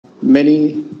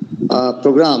many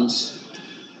programs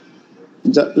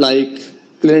like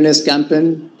cleanliness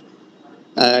campaign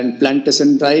and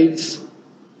plantation drive,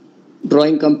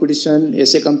 drawing competition,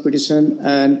 essay competition,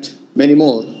 and many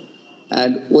more,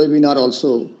 and webinar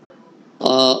also.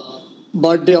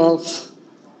 Birthday of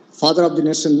Father of the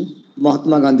Nation,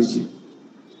 Mahatma Gandhi ji.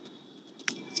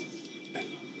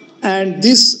 And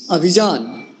this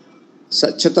Abhijan,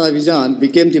 Swachhta Abhijan,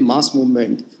 became the mass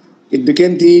movement. It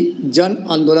became the Jan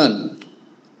Andolan.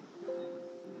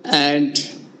 And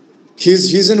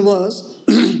his vision was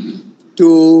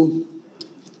to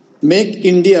make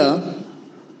India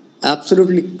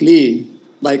absolutely clean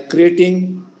by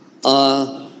creating,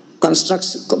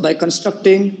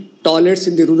 constructing toilets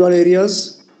in the rural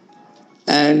areas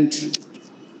and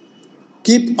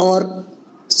keep our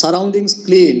surroundings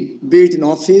clean, be it in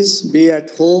office, be at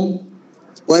home,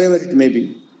 wherever it may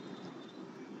be.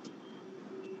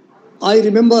 I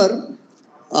remember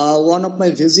one of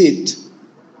my visits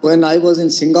when I was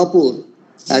in Singapore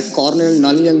at Cornell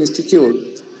Nanyang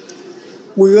Institute.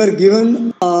 We were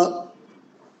given a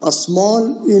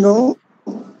small,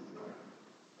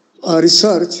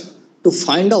 research to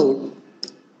find out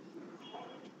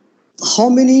how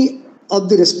many of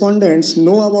the respondents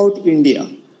know about India.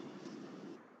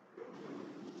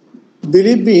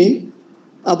 Believe me,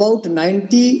 about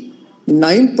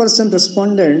 99%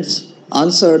 respondents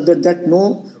answered that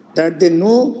they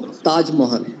know Taj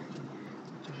Mahal.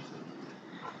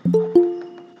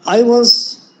 I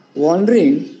was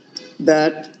wondering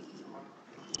that,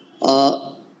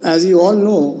 as you all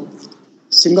know,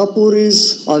 Singapore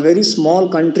is a very small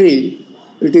country.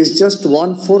 It is just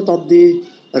 1/4 of the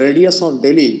radius of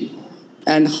Delhi,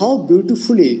 and how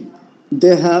beautifully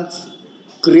they have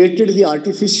created the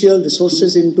artificial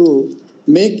resources into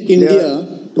make India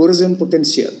tourism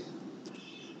potential.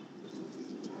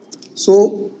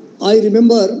 So I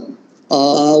remember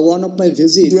one of my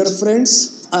visits. Dear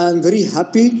friends, I am very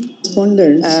happy,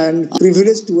 respondent, and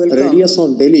privileged to welcome radius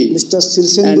of Delhi, Mr.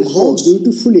 Silsendu Ghosh,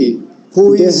 beautifully,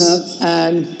 who is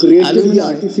and created the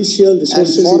artificial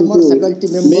resources into faculty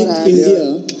member make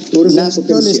India tourism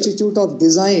National Institute of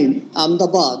Design,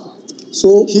 Ahmedabad.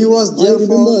 So he was there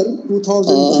for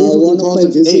 2003 to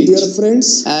 2008. Dear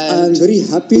friends, I am very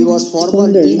happy. He was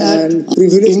former dean and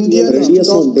privileged Indian Institute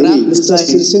of Delhi, Mr.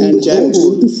 Silsendu Ghosh,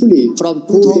 beautifully from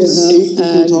 2008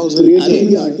 to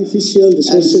 2008. The artificial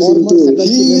resources into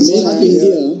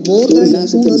India more than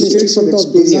National Institute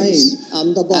of Design,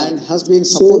 Ahmedabad, and has been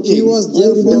supporting. He was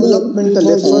there for developmental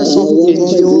efforts of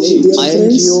NGOs,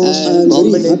 INGOs, and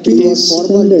government entities,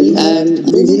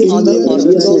 and many other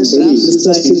organizations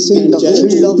in the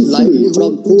field of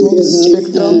livelihood,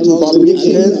 spectrum, public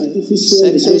health,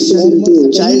 sanitation,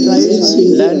 child rights,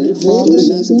 land reforms,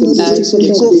 and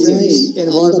eco-friendly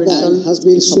environmental has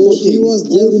been supporting.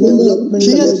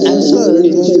 He has answered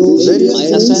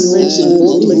various assignments in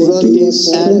both universities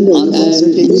and urban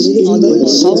settings with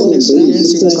sound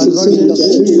experience in convergence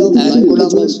and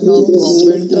collaboration of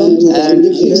government and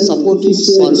supporting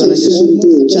organizations,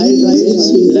 child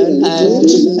rights, land, and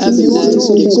as you all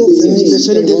know, eco-friendly,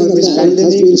 especially during this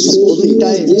pandemic, COVID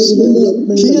times,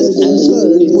 he has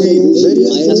answered with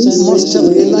various must have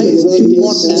realized the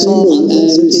importance of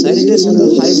sanitation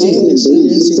and hygiene in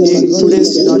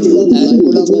today's scenario.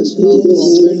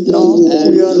 Now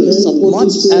we are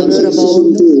much aware about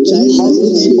how to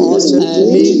keep ourselves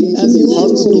clean, how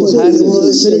to do hand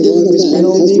wash during this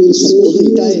pandemic, COVID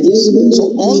times. So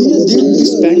all this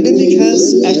pandemic has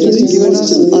actually given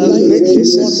us a great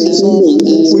lesson. So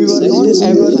we were not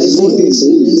aware before this.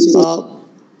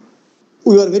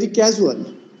 We were very casual,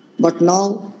 but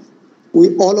now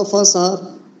all of us are,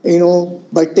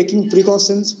 by taking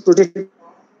precautions,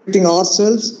 protecting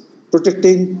ourselves,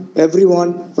 protecting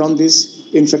everyone from this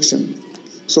infection.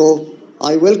 So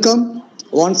I welcome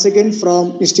once again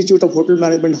from Institute of Hotel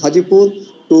Management Hajipur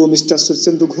to Mr.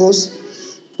 Silsendu Ghosh,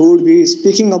 who will be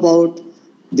speaking about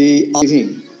the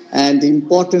living and the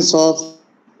importance of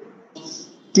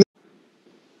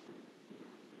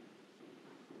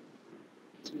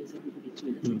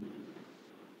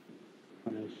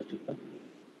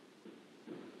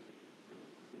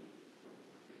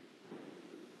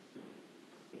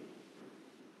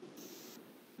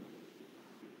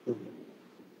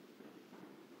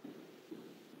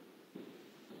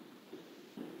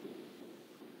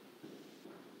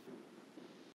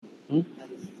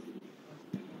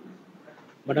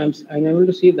But I'm able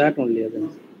to see that only again.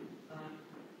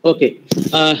 Okay.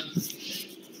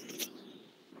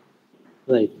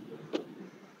 Right.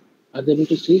 Are they able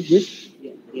to see this?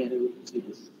 Yeah, they are able to see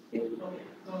this.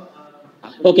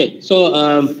 Okay. So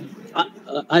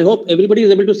I hope everybody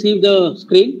is able to see the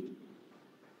screen.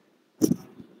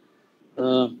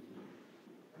 Uh,